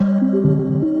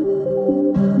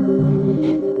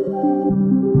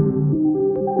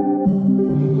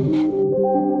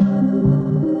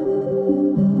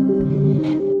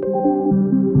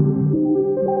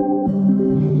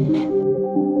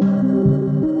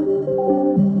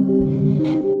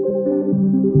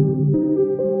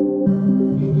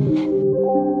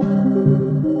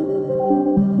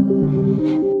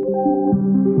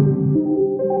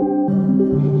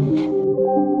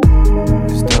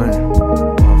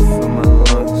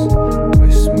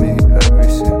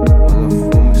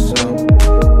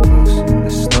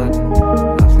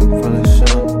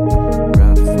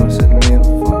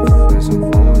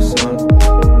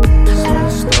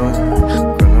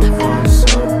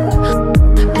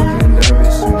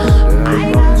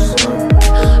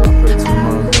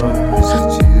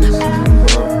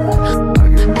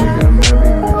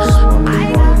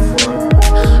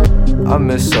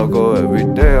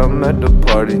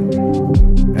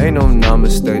Ain't no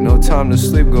namaste, no time to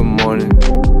sleep, good morning.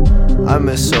 I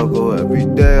miss Soko every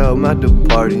day, I'm at the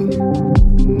party.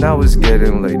 Now it's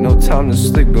getting late, no time to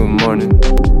sleep, good morning.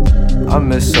 I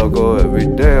miss Soko every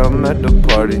day, I'm at the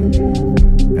party.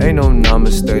 Ain't no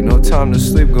namaste, no time to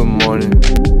sleep, good morning.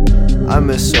 I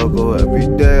miss Soko every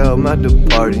day, I'm at the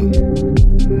party.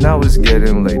 Now it's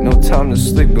getting late, no time to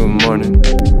sleep, good morning.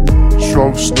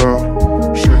 Drove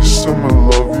style, she said I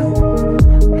love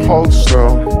you.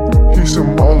 Hostile, he said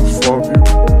mother fuck you.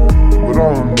 But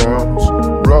on downs,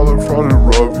 rather probably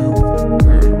rub you.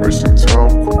 Racing town,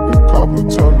 quick a couple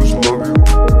times love you.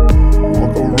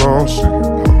 Walk around, see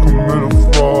I commit a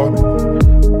fraud.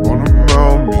 Run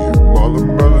around me, mother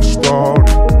better started.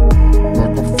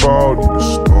 Like a fraud, it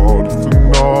started for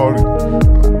naughty.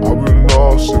 I've been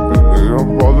all sipping, they are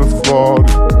rather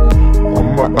frauded.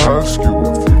 I'ma ask you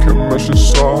if you can mention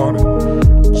sorry.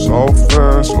 South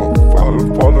fans, I'm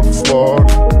falling for the Florida.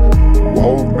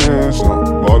 Wall bands, I'm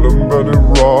bottom better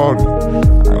rotted.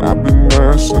 And I've been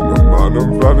dancing, I'm out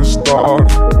of better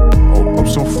started. Oh, I'm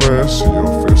so fancy, your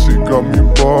fancy got me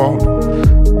bald.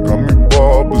 Got me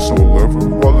bald, but so never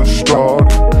rather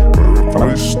started.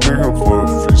 Everybody's sticking for a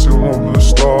feast and won't get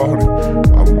started.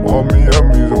 I'm all me at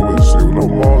me, though it's even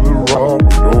I'm all the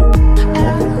robbery, though.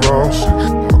 Walk around, see,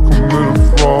 I commit a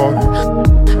fraud.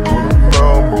 Run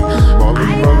around me, mother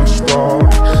better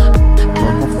started.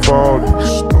 Like a fraud, it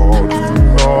started for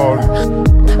naughty.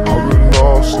 I've been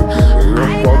lost, and they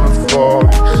are probably fraud.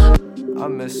 I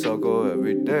miss Soko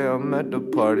every day, I'm at the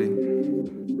party.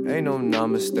 Ain't no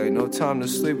namaste, no time to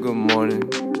sleep, good morning.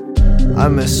 I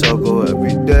miss Soko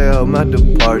every day, I'm at the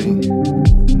party.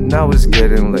 Now it's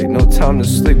getting late, no time to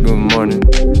sleep, good morning.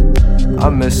 I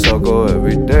miss Soko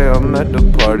every day, I'm at the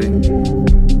party.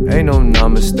 Ain't no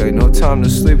namaste, no time to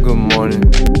sleep, good morning.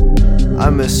 I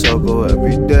miss Soko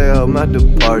every day, I'm at the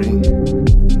party.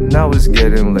 Now it's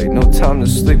getting late, no time to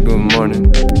sleep, good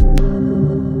morning.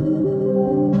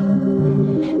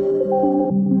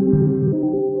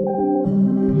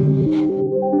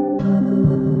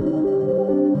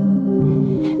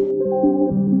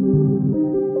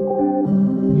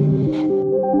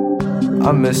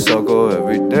 I miss Soko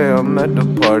every day, I'm at the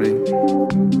party.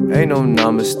 Ain't no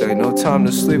namaste, no time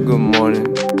to sleep, good morning.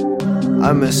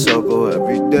 I miss Soko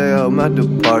every day, I'm at the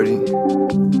party.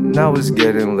 Now it's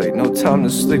getting late, no time to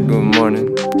sleep, good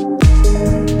morning.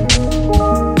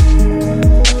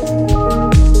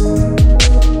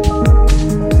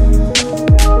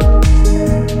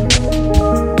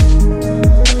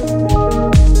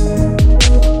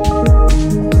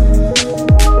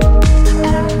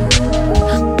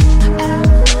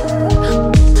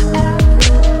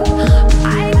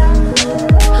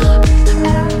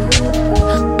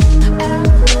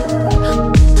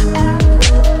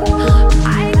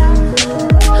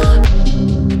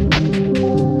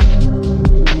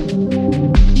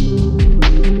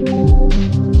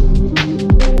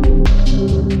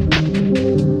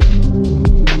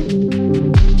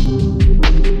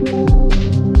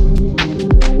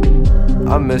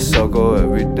 I miss Soko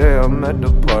every day, I'm at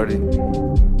the party.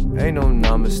 Ain't no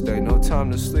namaste, no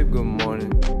time to sleep, good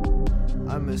morning.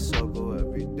 I miss Soko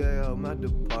every day, I'm at the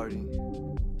party.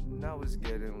 Now it's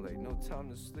getting late, no time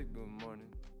to sleep, good morning.